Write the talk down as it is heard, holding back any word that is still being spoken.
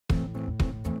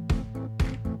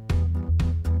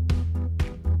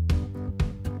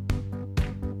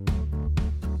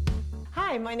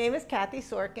Hi, my name is Kathy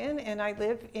Sorkin, and I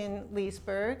live in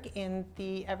Leesburg in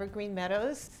the Evergreen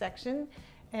Meadows section.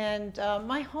 And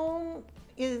my home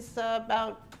is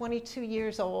about 22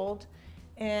 years old,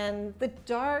 and the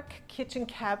dark kitchen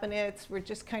cabinets were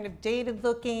just kind of dated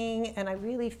looking, and I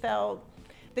really felt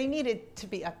they needed to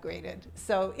be upgraded.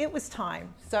 So it was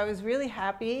time. So I was really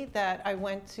happy that I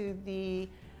went to the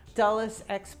Dulles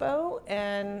Expo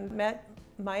and met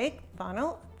Mike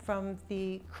Bonnell from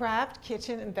the Craft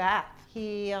Kitchen and Bath.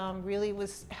 He really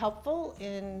was helpful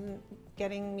in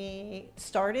getting me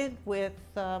started with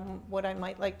what I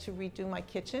might like to redo my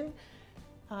kitchen.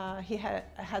 He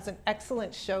has an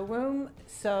excellent showroom,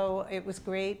 so it was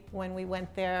great when we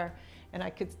went there and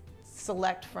I could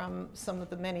select from some of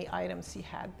the many items he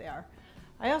had there.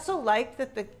 I also liked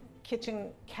that the kitchen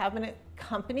cabinet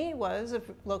company was a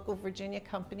local Virginia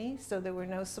company, so there were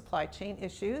no supply chain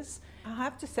issues. I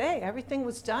have to say, everything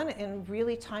was done in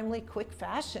really timely, quick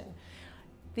fashion.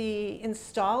 The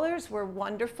installers were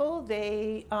wonderful.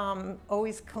 They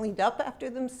always cleaned up after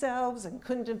themselves and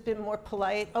couldn't have been more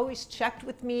polite, always checked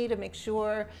with me to make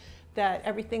sure that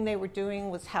everything they were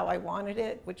doing was how I wanted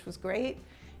it, which was great.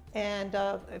 And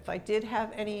if I did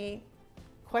have any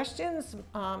questions,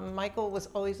 Michael was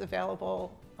always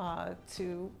available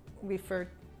to refer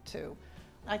to.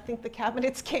 I think the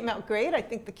cabinets came out great. I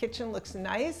think the kitchen looks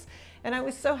nice. And I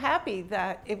was so happy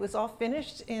that it was all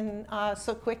finished in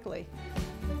so quickly.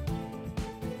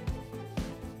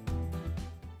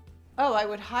 Oh, I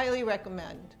would highly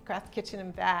recommend Craft Kitchen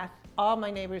and Bath, all my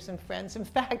neighbors and friends. In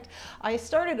fact, I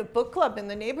started a book club in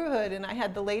the neighborhood and I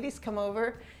had the ladies come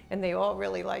over and they all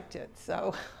really liked it.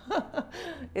 So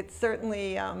it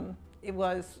certainly, it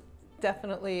was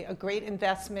definitely a great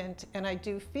investment, and I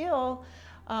do feel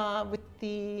with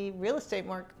the real estate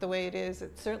market the way it is,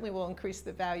 it certainly will increase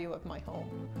the value of my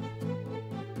home.